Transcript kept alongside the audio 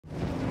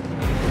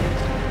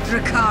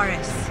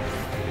Dracarys.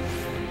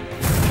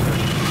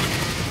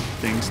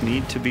 Things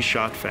need to be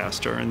shot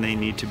faster and they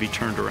need to be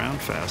turned around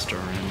faster.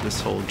 And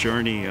this whole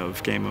journey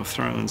of Game of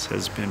Thrones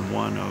has been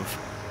one of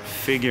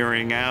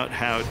figuring out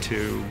how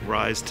to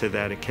rise to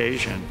that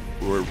occasion.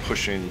 We're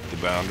pushing the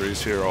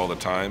boundaries here all the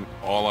time.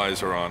 All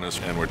eyes are on us,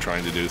 and we're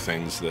trying to do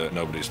things that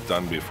nobody's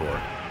done before.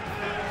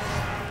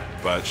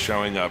 But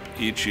showing up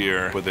each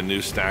year with a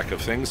new stack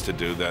of things to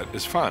do that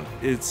is fun.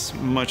 It's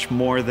much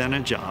more than a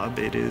job.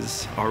 It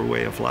is our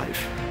way of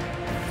life.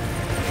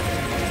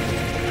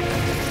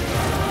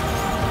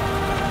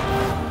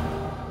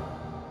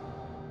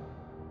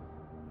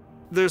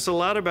 There's a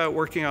lot about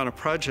working on a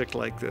project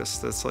like this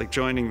that's like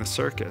joining the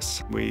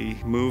circus. We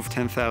move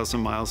 10,000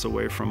 miles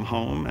away from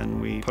home and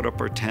we put up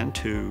our tent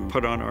to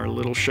put on our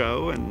little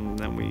show, and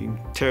then we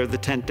tear the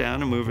tent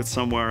down and move it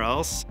somewhere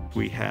else.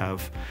 We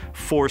have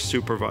 4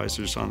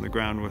 supervisors on the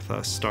ground with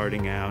us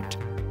starting out.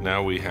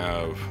 Now we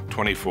have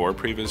 24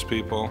 previous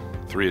people,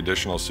 3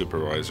 additional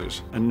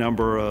supervisors. A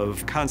number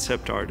of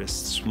concept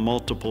artists,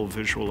 multiple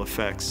visual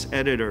effects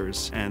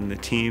editors, and the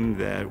team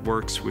that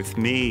works with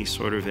me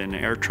sort of in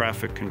air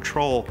traffic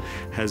control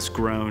has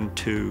grown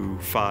to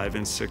 5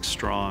 and 6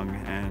 strong,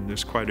 and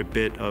there's quite a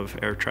bit of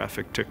air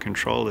traffic to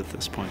control at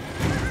this point.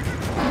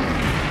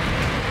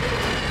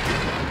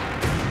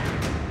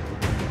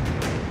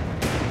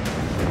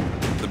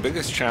 The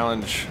biggest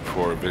challenge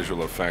for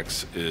visual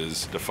effects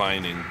is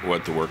defining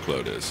what the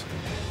workload is.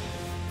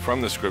 From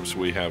the scripts,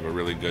 we have a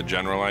really good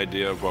general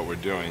idea of what we're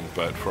doing,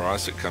 but for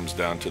us, it comes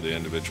down to the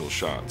individual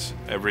shots.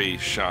 Every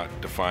shot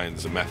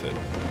defines a method.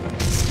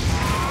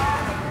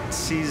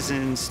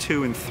 Seasons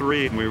 2 and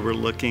 3, we were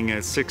looking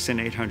at 600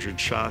 and 800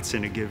 shots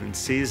in a given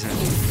season.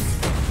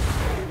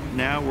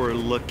 Now we're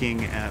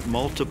looking at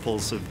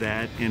multiples of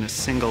that in a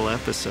single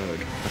episode.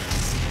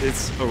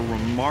 It's a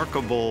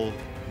remarkable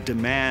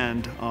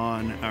demand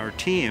on our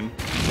team.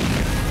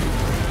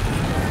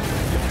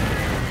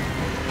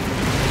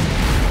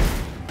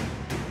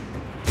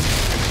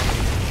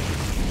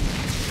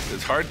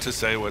 It's hard to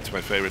say what's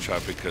my favorite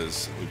shot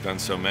because we've done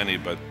so many,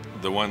 but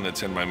the one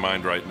that's in my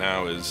mind right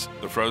now is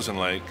the frozen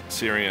lake.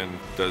 Syrian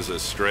does a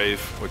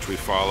strafe, which we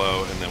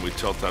follow, and then we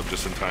tilt up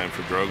just in time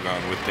for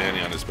Drogon with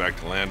Dany on his back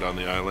to land on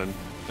the island.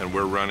 And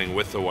we're running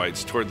with the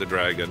whites toward the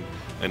dragon,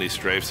 and he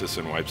strafes us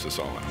and wipes us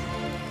all out.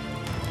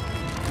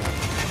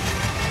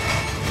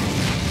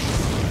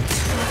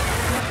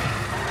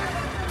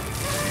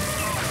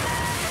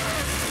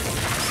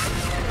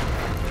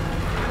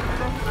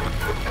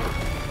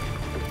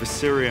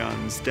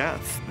 Viserion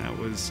death, that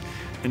was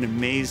an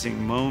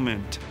amazing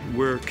moment.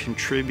 We're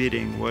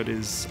contributing what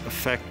is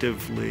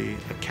effectively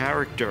a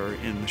character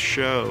in the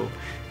show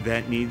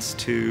that needs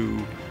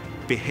to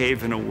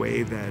behave in a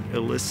way that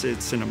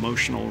elicits an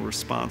emotional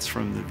response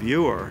from the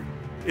viewer.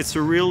 It's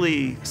a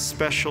really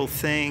special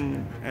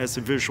thing as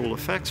a visual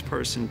effects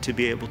person to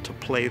be able to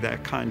play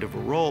that kind of a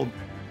role.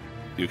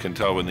 You can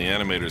tell when the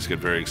animators get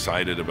very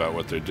excited about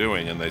what they're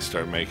doing and they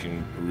start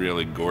making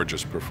really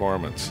gorgeous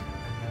performance.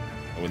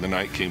 When the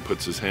Night King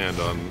puts his hand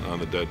on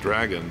the dead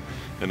dragon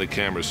and the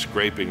camera's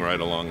scraping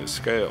right along his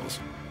scales,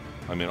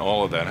 I mean,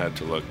 all of that had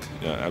to look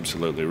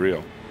absolutely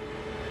real.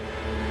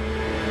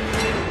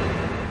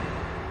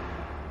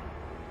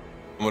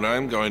 What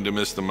I'm going to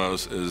miss the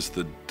most is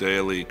the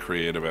daily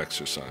creative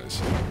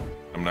exercise.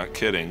 I'm not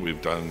kidding,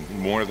 we've done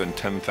more than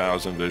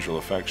 10,000 visual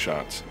effects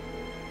shots.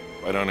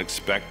 I don't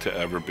expect to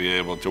ever be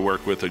able to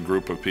work with a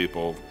group of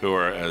people who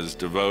are as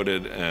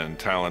devoted and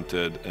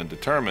talented and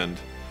determined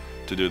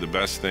to do the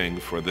best thing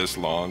for this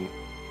long.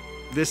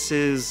 This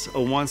is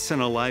a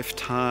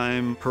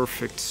once-in-a-lifetime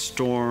perfect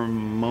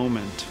storm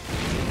moment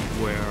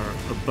where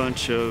a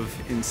bunch of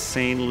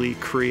insanely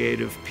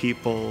creative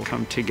people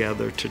come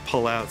together to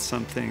pull out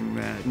something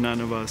that none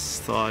of us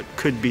thought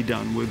could be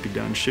done, would be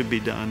done, should be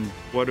done.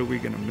 What are we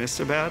going to miss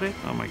about it?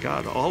 Oh my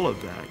God, all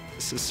of that.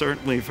 This is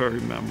certainly very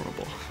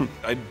memorable.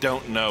 I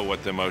don't know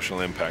what the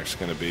emotional impact's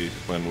going to be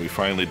when we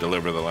finally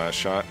deliver the last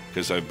shot,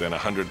 because I've been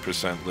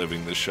 100%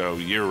 living the show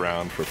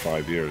year-round for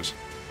 5 years.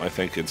 I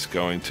think it's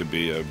going to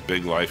be a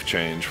big life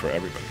change for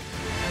everybody.